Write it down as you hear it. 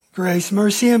Grace,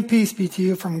 mercy, and peace be to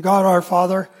you from God our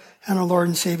Father and our Lord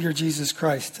and Savior Jesus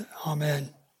Christ. Amen.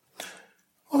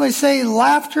 Well, they say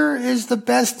laughter is the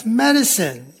best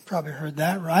medicine. You probably heard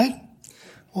that, right?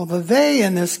 Well, the they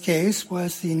in this case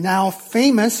was the now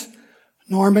famous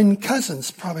Norman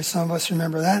Cousins. Probably some of us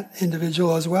remember that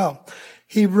individual as well.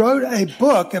 He wrote a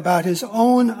book about his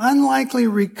own unlikely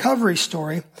recovery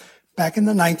story back in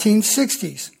the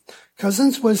 1960s.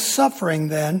 Cousins was suffering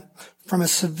then from a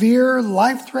severe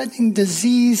life-threatening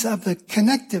disease of the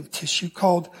connective tissue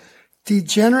called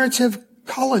degenerative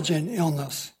collagen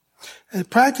illness. It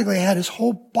practically had his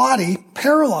whole body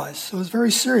paralyzed, so it was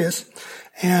very serious.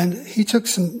 And he took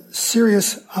some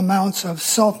serious amounts of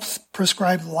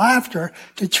self-prescribed laughter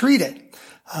to treat it.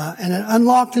 And it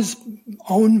unlocked his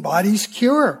own body's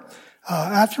cure,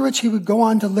 after which he would go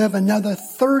on to live another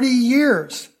 30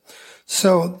 years.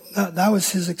 So that was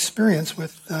his experience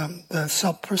with the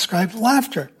self-prescribed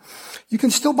laughter. You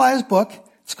can still buy his book.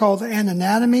 It's called An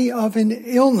Anatomy of an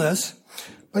Illness.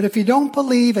 But if you don't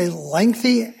believe a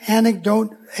lengthy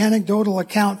anecdotal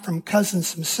account from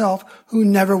Cousins himself, who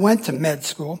never went to med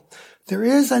school, there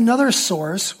is another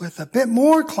source with a bit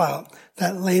more clout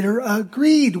that later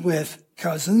agreed with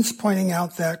Cousins, pointing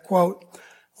out that, quote,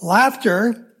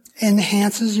 laughter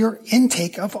enhances your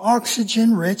intake of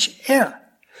oxygen-rich air.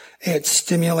 It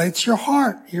stimulates your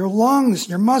heart, your lungs,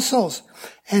 your muscles,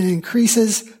 and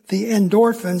increases the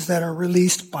endorphins that are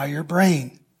released by your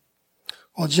brain.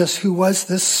 Well, just who was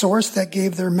this source that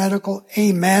gave their medical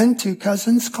amen to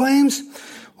Cousins' claims?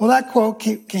 Well, that quote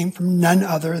came from none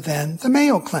other than the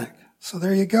Mayo Clinic. So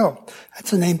there you go.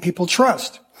 That's a name people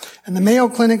trust. And the Mayo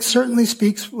Clinic certainly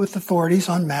speaks with authorities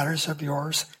on matters of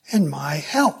yours and my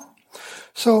health.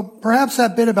 So perhaps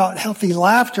that bit about healthy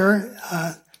laughter,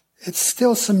 it's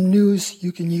still some news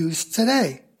you can use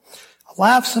today.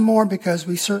 Laugh some more because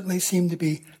we certainly seem to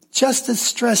be just as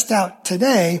stressed out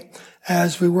today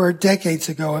as we were decades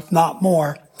ago, if not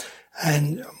more.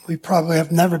 And we probably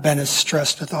have never been as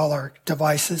stressed with all our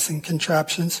devices and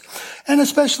contraptions. And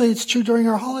especially it's true during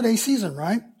our holiday season,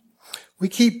 right? We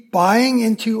keep buying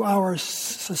into our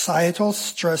societal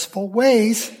stressful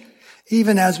ways,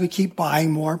 even as we keep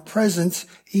buying more presents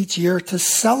each year to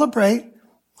celebrate.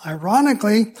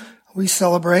 Ironically, we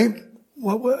celebrate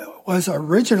what was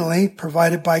originally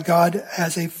provided by God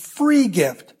as a free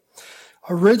gift.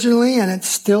 Originally, and it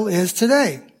still is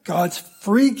today, God's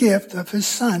free gift of his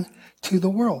Son to the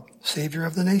world, Savior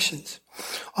of the nations.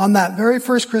 On that very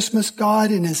first Christmas,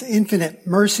 God, in his infinite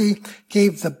mercy,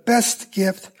 gave the best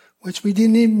gift, which we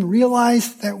didn't even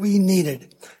realize that we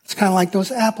needed. It's kind of like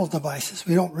those Apple devices.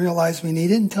 We don't realize we need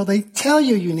it until they tell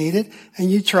you you need it, and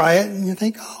you try it, and you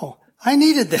think, oh, I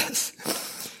needed this.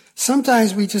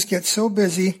 Sometimes we just get so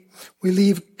busy, we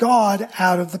leave God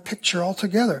out of the picture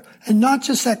altogether. And not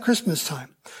just at Christmas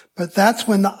time, but that's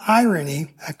when the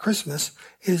irony at Christmas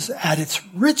is at its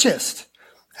richest.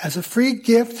 As a free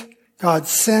gift, God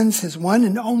sends his one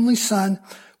and only Son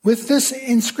with this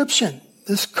inscription,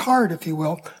 this card, if you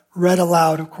will, read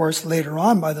aloud, of course, later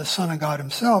on by the Son of God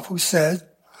himself, who said,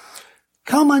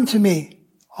 "Come unto me,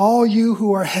 all you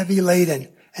who are heavy laden,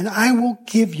 and I will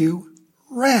give you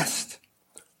rest.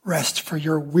 Rest for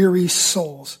your weary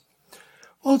souls."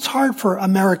 Well, it's hard for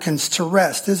Americans to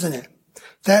rest, isn't it?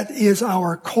 That is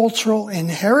our cultural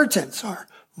inheritance, our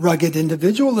rugged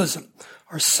individualism,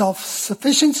 our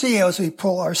self-sufficiency as we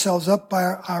pull ourselves up by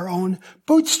our own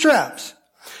bootstraps.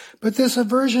 But this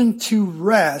aversion to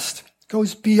rest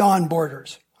goes beyond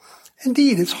borders.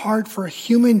 Indeed, it's hard for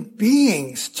human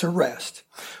beings to rest.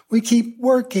 We keep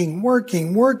working.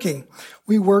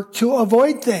 We work to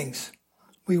avoid things.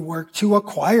 We work to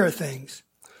acquire things.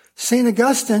 St.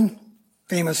 Augustine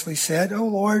famously said, "O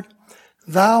Lord,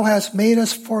 thou hast made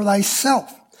us for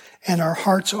thyself, and our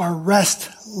hearts are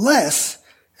restless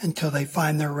until they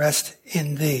find their rest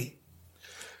in thee."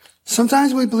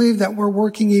 Sometimes we believe that we're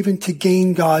working even to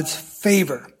gain God's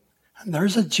favor. And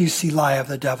there's a juicy lie of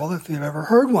the devil, if you've ever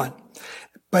heard one.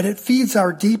 But it feeds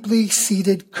our deeply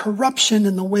seated corruption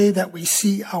in the way that we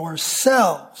see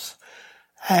ourselves,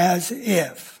 as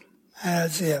if.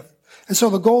 And so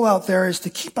the goal out there is to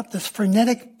keep up this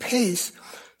frenetic pace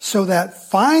so that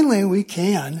finally we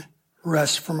can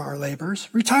rest from our labors.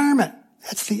 Retirement.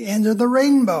 That's the end of the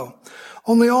rainbow.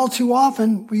 Only all too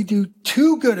often we do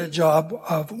too good a job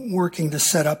of working to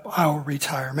set up our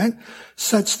retirement,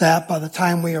 such that by the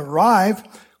time we arrive,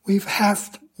 we've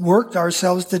half worked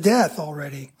ourselves to death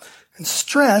already. And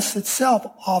stress itself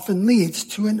often leads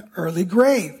to an early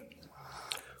grave.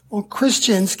 Well,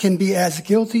 Christians can be as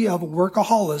guilty of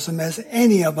workaholism as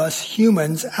any of us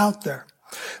humans out there.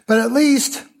 But at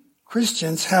least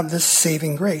Christians have this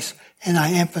saving grace. and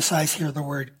I emphasize here the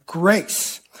word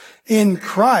grace. In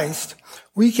Christ,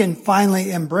 we can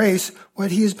finally embrace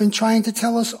what he has been trying to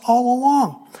tell us all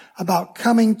along about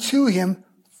coming to him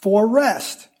for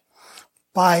rest.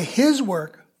 By his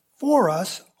work for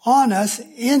us, on us,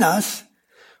 in us,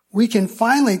 we can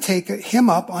finally take him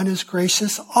up on his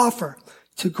gracious offer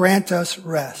to grant us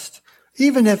rest.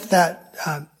 Even if that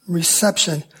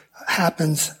reception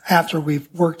happens after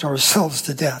we've worked ourselves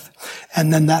to death,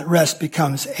 and then that rest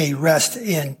becomes a rest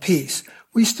in peace.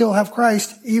 We still have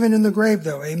Christ, even in the grave,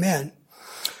 though. Amen.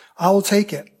 I will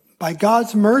take it. By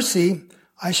God's mercy,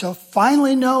 I shall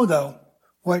finally know, though,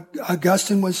 what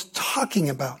Augustine was talking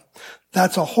about.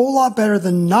 That's a whole lot better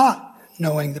than not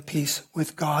knowing the peace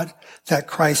with God that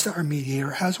Christ, our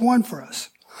mediator, has won for us.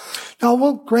 Now,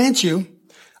 we'll grant you,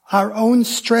 our own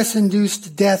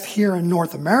stress-induced death here in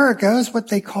North America is what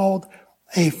they called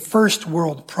a first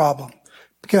world problem.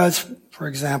 Because, for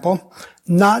example,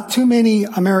 not too many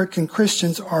American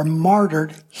Christians are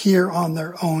martyred here on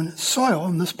their own soil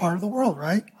in this part of the world,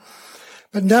 right?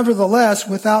 But nevertheless,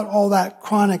 without all that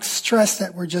chronic stress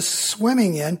that we're just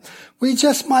swimming in, we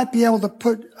just might be able to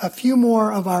put a few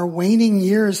more of our waning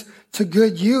years to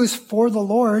good use for the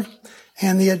Lord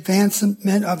and the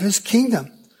advancement of his kingdom.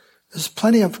 There's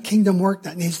plenty of kingdom work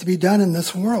that needs to be done in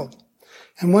this world.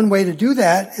 And one way to do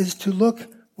that is to look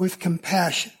with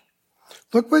compassion.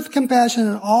 Look with compassion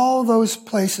in all those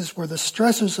places where the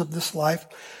stressors of this life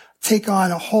take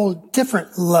on a whole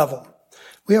different level.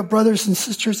 We have brothers and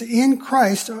sisters in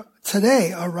Christ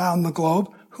today around the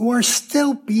globe who are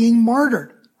still being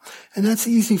martyred. And that's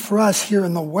easy for us here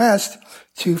in the West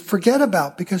to forget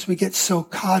about because we get so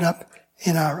caught up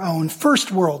in our own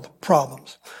first world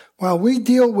problems. While we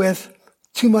deal with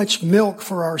too much milk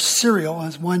for our cereal,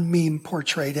 as one meme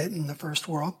portrayed it in the first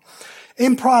world,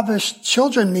 impoverished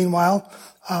children, meanwhile,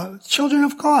 children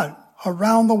of God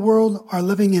around the world are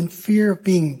living in fear of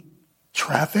being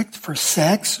trafficked for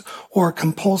sex or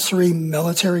compulsory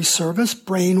military service,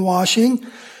 brainwashing.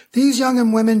 These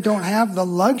young women don't have the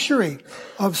luxury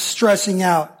of stressing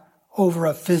out over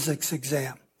a physics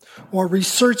exam or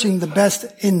researching the best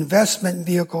investment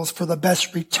vehicles for the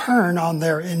best return on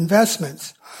their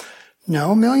investments.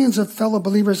 No, millions of fellow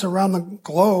believers around the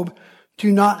globe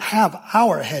do not have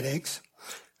our headaches.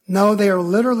 No, they are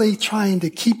literally trying to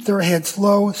keep their heads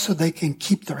low so they can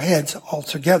keep their heads all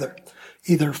together,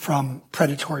 either from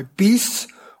predatory beasts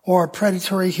or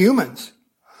predatory humans.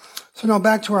 So now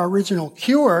back to our original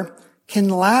cure. Can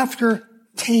laughter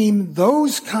tame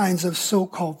those kinds of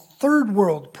so-called third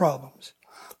world problems?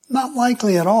 Not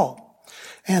likely at all.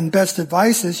 And best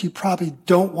advice is you probably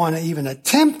don't want to even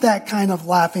attempt that kind of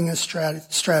laughing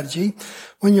strategy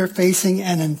when you're facing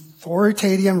an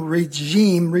authoritarian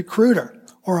regime recruiter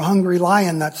or a hungry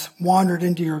lion that's wandered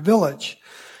into your village.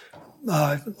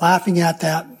 Laughing at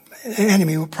that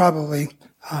enemy will probably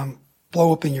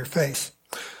blow up in your face.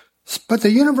 But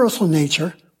the universal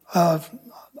nature of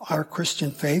our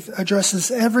Christian faith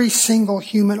addresses every single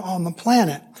human on the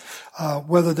planet,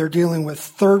 whether they're dealing with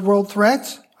third world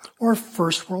threats or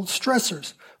first world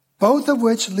stressors, both of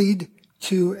which lead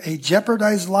to a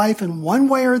jeopardized life in one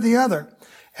way or the other.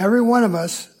 Every one of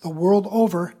us, the world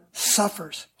over,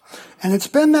 suffers. And it's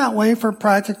been that way for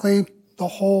practically the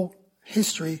whole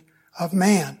history of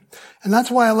man. And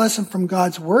that's why a lesson from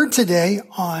God's Word today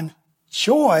on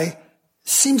joy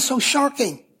seems so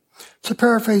shocking. To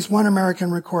paraphrase one American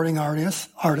recording artist,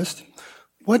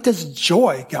 what does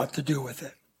joy got to do with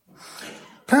it?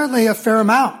 Apparently a fair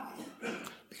amount,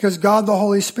 because God the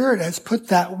Holy Spirit has put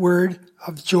that word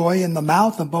of joy in the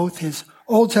mouth of both his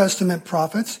Old Testament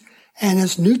prophets and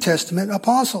his New Testament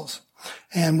apostles.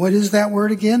 And what is that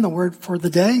word again? The word for the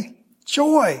day?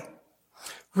 Joy.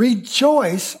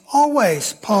 Rejoice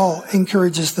always, Paul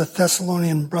encourages the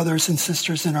Thessalonian brothers and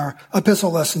sisters in our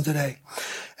epistle lesson today.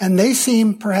 And they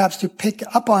seem perhaps to pick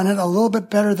up on it a little bit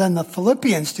better than the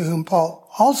Philippians, to whom Paul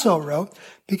also wrote,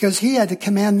 because he had to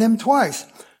command them twice.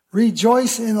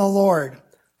 Rejoice in the Lord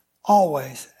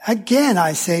always. Again,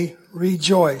 I say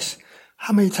rejoice.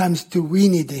 How many times do we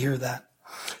need to hear that?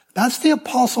 That's the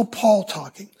Apostle Paul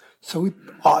talking. So we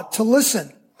ought to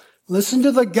listen. Listen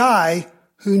to the guy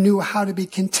who knew how to be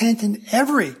content in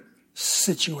every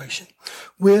situation,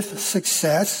 with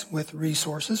success, with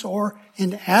resources, or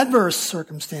in adverse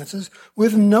circumstances,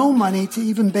 with no money to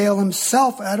even bail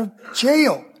himself out of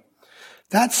jail.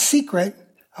 That secret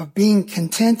of being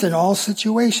content in all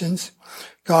situations,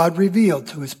 God revealed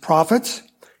to his prophets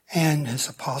and his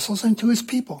apostles and to his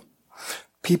people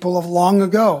of long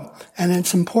ago. And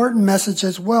it's an important message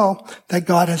as well that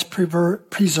God has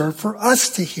preserved for us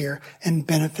to hear and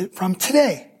benefit from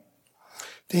today.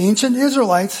 The ancient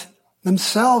Israelites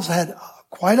themselves had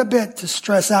quite a bit to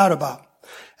stress out about.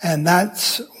 And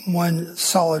that's one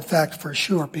solid fact for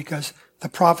sure, because the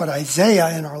prophet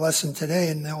Isaiah in our lesson today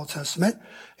in the Old Testament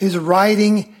is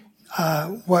writing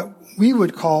what we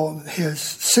would call his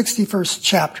 61st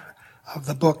chapter of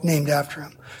the book named after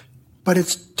him. But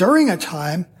it's during a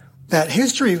time that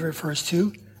history refers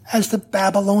to as the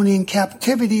Babylonian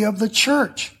captivity of the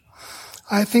church.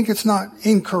 I think it's not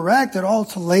incorrect at all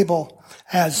to label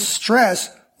as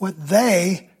stress what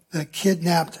they, the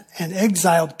kidnapped and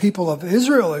exiled people of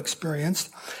Israel,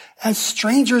 experienced as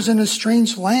strangers in a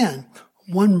strange land.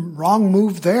 One wrong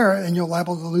move there and you're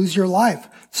liable to lose your life.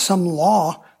 Some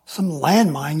law, some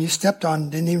landmine you stepped on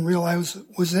and didn't even realize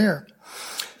was there.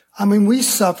 I mean, we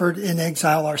suffered in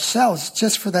exile ourselves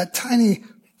just for that tiny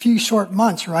few short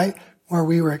months, right? Where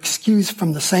we were excused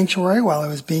from the sanctuary while it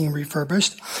was being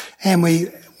refurbished, and we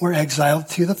were exiled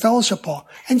to the fellowship hall.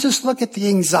 And just look at the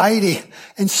anxiety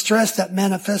and stress that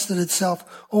manifested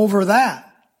itself over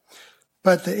that.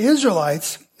 But the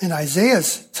Israelites in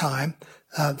Isaiah's time,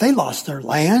 they lost their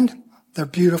land, their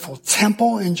beautiful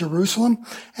temple in Jerusalem,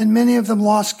 and many of them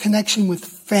lost connection with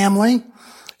family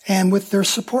and with their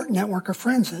support network of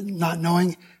friends, not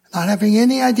having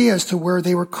any idea as to where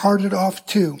they were carted off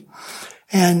to.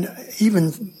 And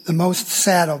even the most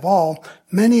sad of all,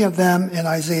 many of them in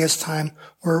Isaiah's time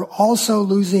were also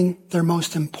losing their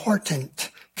most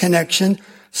important connection.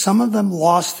 Some of them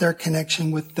lost their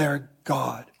connection with their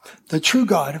God, the true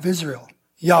God of Israel,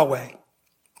 Yahweh.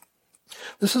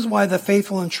 This is why the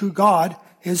faithful and true God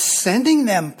is sending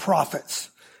them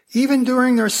prophets. Even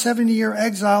during their 70-year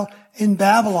exile in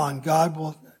Babylon, God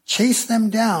will chase them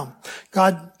down.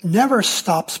 God never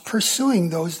stops pursuing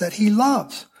those that he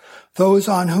loves, those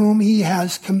on whom he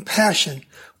has compassion.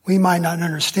 We might not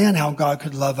understand how God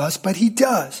could love us, but he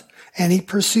does, and he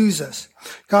pursues us.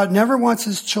 God never wants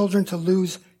his children to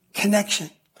lose connection.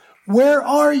 Where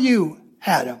are you,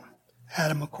 Adam?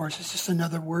 Adam, of course, is just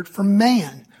another word for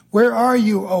man. Where are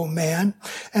you, O man?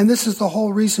 And this is the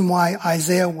whole reason why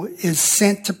Isaiah is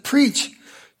sent to preach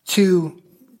to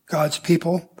God's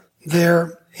people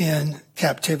there in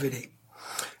captivity.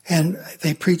 And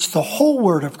they preach the whole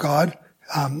word of God,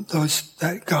 those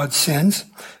that God sends,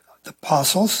 the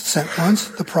apostles, sent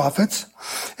ones, the prophets.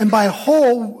 And by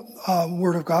whole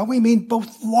word of God, we mean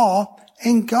both law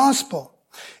and gospel.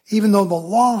 Even though the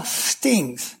law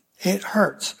stings, it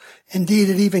hurts. Indeed,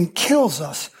 it even kills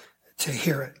us to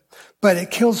hear it. But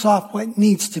it kills off what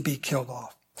needs to be killed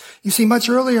off. You see, much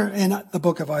earlier in the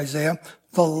book of Isaiah,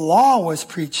 the law was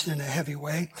preached in a heavy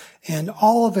way in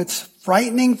all of its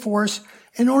frightening force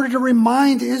in order to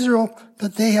remind Israel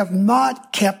that they have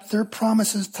not kept their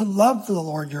promises to love the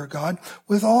Lord your God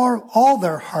with all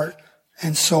their heart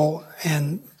and soul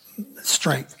and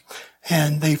strength.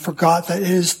 And they forgot that it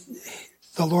is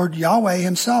the Lord Yahweh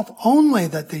himself only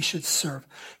that they should serve.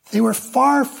 They were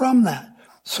far from that.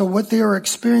 So what they were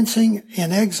experiencing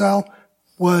in exile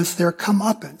was their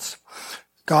comeuppance.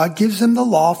 God gives them the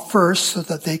law first so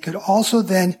that they could also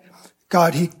then,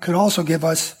 he could also give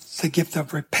us the gift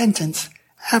of repentance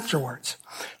afterwards.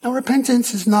 Now,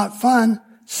 repentance is not fun.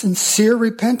 Sincere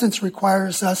repentance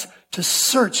requires us to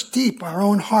search deep our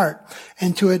own heart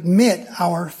and to admit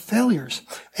our failures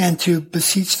and to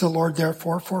beseech the Lord,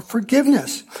 therefore, for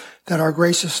forgiveness that our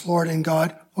gracious Lord and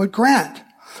God would grant.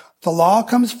 The law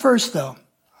comes first, though.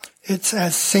 It's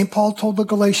as St. Paul told the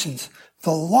Galatians, the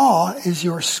law is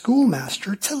your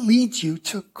schoolmaster to lead you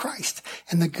to Christ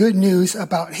and the good news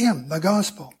about him, the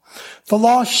gospel. The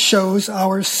law shows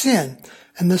our sin.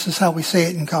 And this is how we say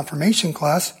it in confirmation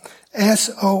class,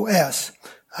 SOS.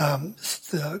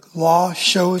 The law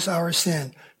shows our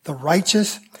sin. The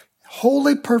righteous,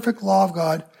 holy, perfect law of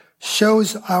God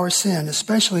shows our sin,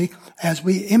 especially as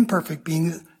we imperfect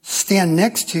beings stand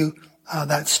next to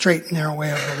that straight and narrow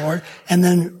way of the Lord. And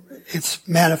then it's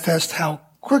manifest how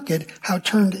crooked, how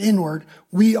turned inward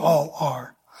we all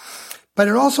are. But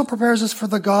it also prepares us for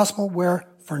the gospel where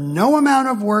for no amount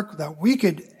of work that we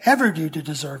could ever do to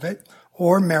deserve it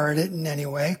or merit it in any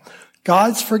way,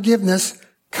 God's forgiveness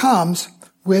comes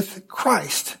with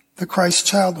Christ, the Christ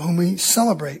child whom we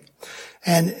celebrate.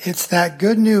 And it's that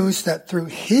good news that through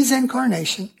his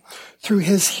incarnation, through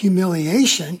his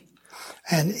humiliation,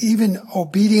 and even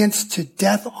obedience to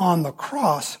death on the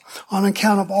cross, on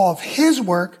account of all of his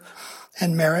work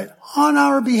and merit on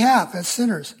our behalf as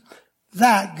sinners,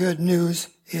 that good news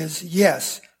is,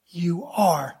 yes, you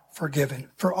are forgiven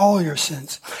for all your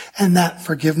sins. And that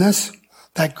forgiveness,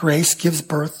 that grace gives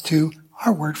birth to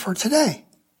our word for today.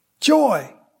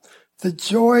 Joy. The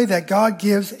joy that God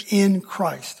gives in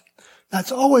Christ.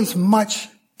 That's always much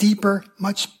deeper,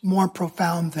 much more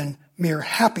profound than mere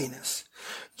happiness.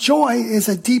 Joy is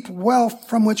a deep well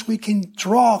from which we can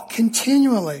draw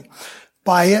continually.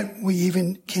 By it, we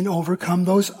even can overcome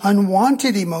those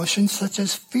unwanted emotions such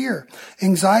as fear,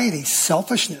 anxiety,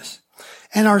 selfishness,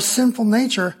 and our sinful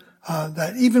nature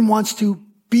that even wants to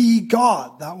be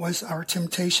God. That was our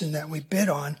temptation that we bid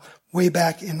on way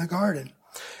back in the garden.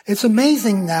 It's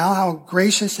amazing now how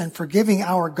gracious and forgiving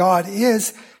our God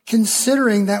is,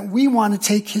 considering that we want to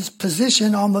take his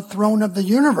position on the throne of the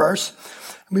universe.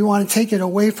 We want to take it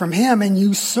away from him and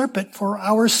usurp it for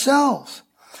ourselves.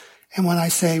 And when I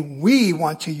say we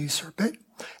want to usurp it,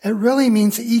 it really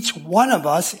means each one of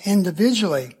us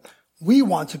individually. We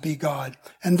want to be God.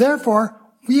 And therefore,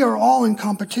 we are all in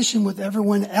competition with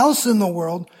everyone else in the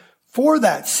world for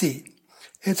that seat.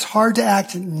 It's hard to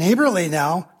act neighborly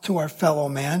now to our fellow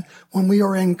man when we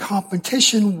are in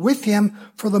competition with him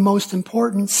for the most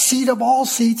important seat of all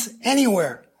seats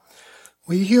anywhere.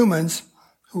 We humans,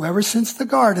 who ever since the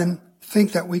garden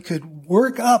think that we could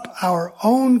work up our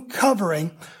own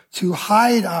covering to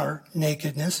hide our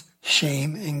nakedness,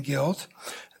 shame, and guilt,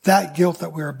 that guilt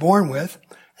that we were born with,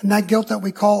 and that guilt that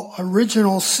we call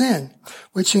original sin,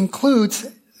 which includes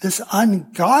this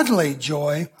ungodly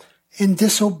joy in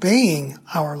disobeying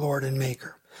our Lord and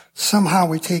Maker. Somehow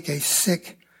we take a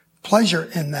sick pleasure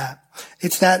in that.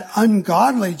 It's that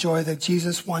ungodly joy that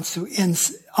Jesus wants to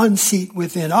unseat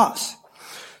within us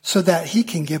so that he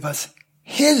can give us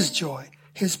his joy,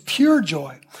 his pure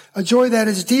joy, a joy that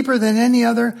is deeper than any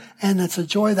other, and it's a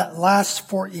joy that lasts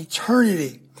for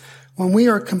eternity. When we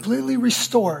are completely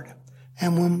restored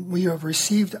and when we have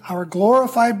received our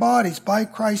glorified bodies by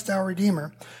Christ our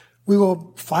Redeemer, we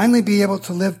will finally be able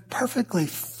to live perfectly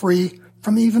free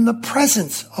from even the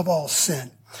presence of all sin.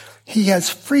 He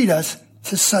has freed us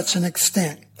to such an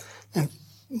extent. And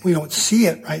we don't see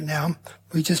it right now.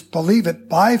 We just believe it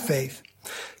by faith.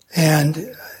 And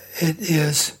it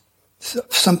is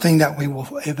something that we will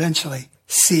eventually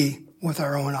see with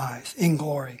our own eyes in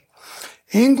glory.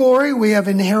 In glory, we have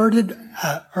inherited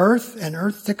earth and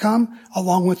earth to come,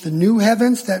 along with the new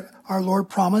heavens that our Lord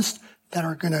promised that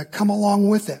are going to come along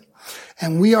with it.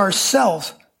 And we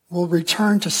ourselves will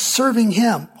return to serving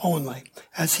him only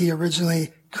as he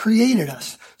originally created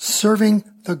us, serving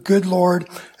the good Lord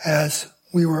as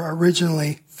we were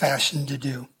originally fashioned to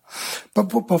do. But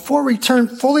before we turn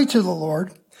fully to the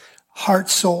Lord, heart,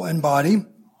 soul, and body,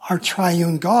 our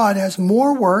triune God has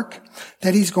more work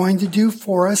that he's going to do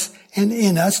for us and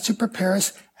in us to prepare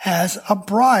us as a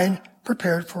bride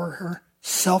prepared for her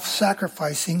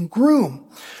self-sacrificing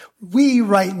groom. We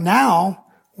right now,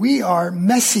 we are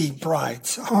messy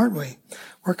brides, aren't we?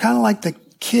 We're kind of like the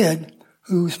kid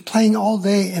who's playing all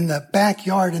day in the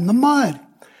backyard in the mud.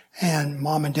 And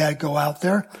mom and dad go out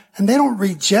there and they don't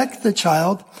reject the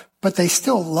child, but they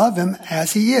still love him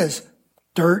as he is,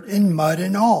 dirt and mud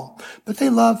and all. But they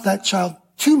love that child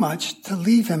too much to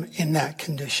leave him in that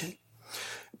condition.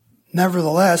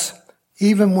 Nevertheless,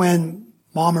 even when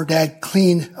mom or dad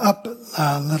clean up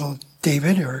little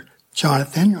David or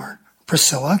Jonathan or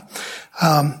Priscilla,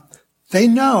 they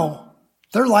know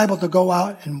they're liable to go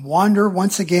out and wander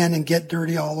once again and get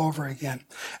dirty all over again.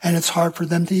 And it's hard for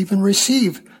them to even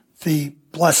receive the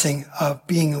blessing of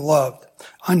being loved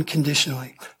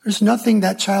unconditionally. There's nothing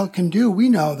that child can do, we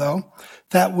know though,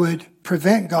 that would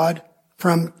prevent God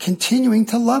from continuing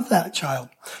to love that child.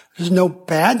 There's no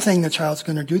bad thing the child's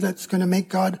going to do that's going to make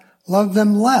God love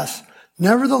them less.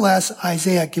 Nevertheless,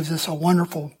 Isaiah gives us a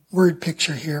wonderful word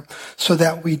picture here so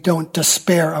that we don't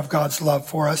despair of God's love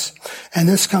for us. And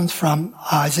this comes from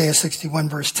Isaiah 61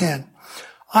 verse 10.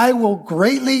 I will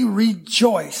greatly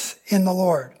rejoice in the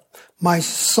Lord. My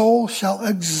soul shall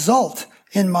exult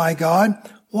in my God.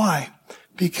 Why?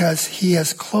 Because he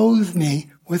has clothed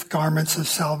me with garments of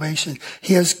salvation.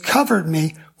 He has covered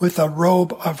me with a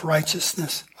robe of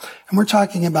righteousness. And we're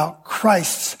talking about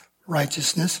Christ's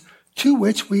righteousness, to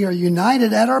which we are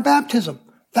united at our baptism.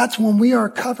 That's when we are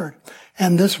covered.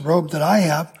 And this robe that I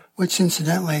have, which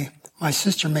incidentally my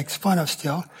sister makes fun of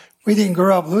still, we didn't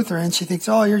grow up Lutheran. She thinks,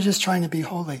 oh, you're just trying to be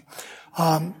holy.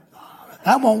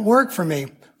 That won't work for me.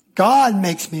 God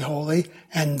makes me holy,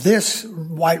 and this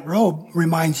white robe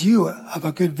reminds you of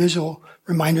a good visual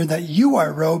reminder that you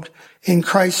are robed in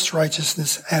Christ's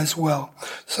righteousness as well.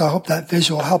 So I hope that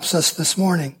visual helps us this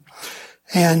morning.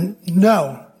 And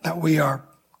know that we are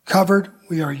covered,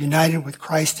 we are united with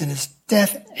Christ in his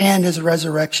death and his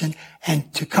resurrection,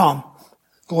 and to come,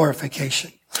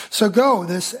 glorification. So go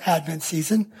this Advent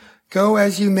season. Go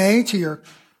as you may to your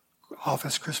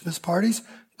office Christmas parties.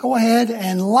 Go ahead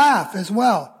and laugh as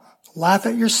well. Laugh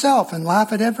at yourself and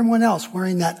laugh at everyone else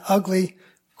wearing that ugly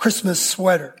Christmas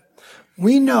sweater.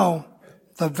 We know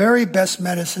the very best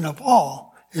medicine of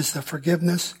all is the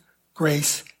forgiveness,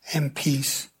 grace, and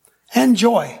peace, and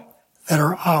joy that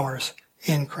are ours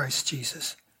in Christ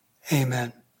Jesus.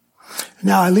 Amen.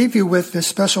 Now I leave you with this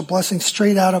special blessing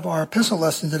straight out of our epistle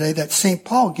lesson today that St.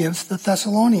 Paul gives the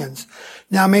Thessalonians.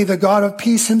 Now may the God of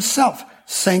peace himself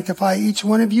sanctify each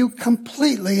one of you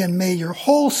completely, and may your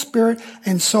whole spirit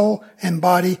and soul and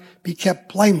body be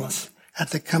kept blameless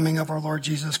at the coming of our Lord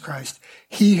Jesus Christ.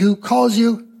 He who calls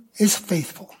you is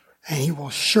faithful, and he will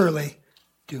surely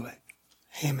do it.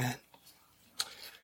 Amen.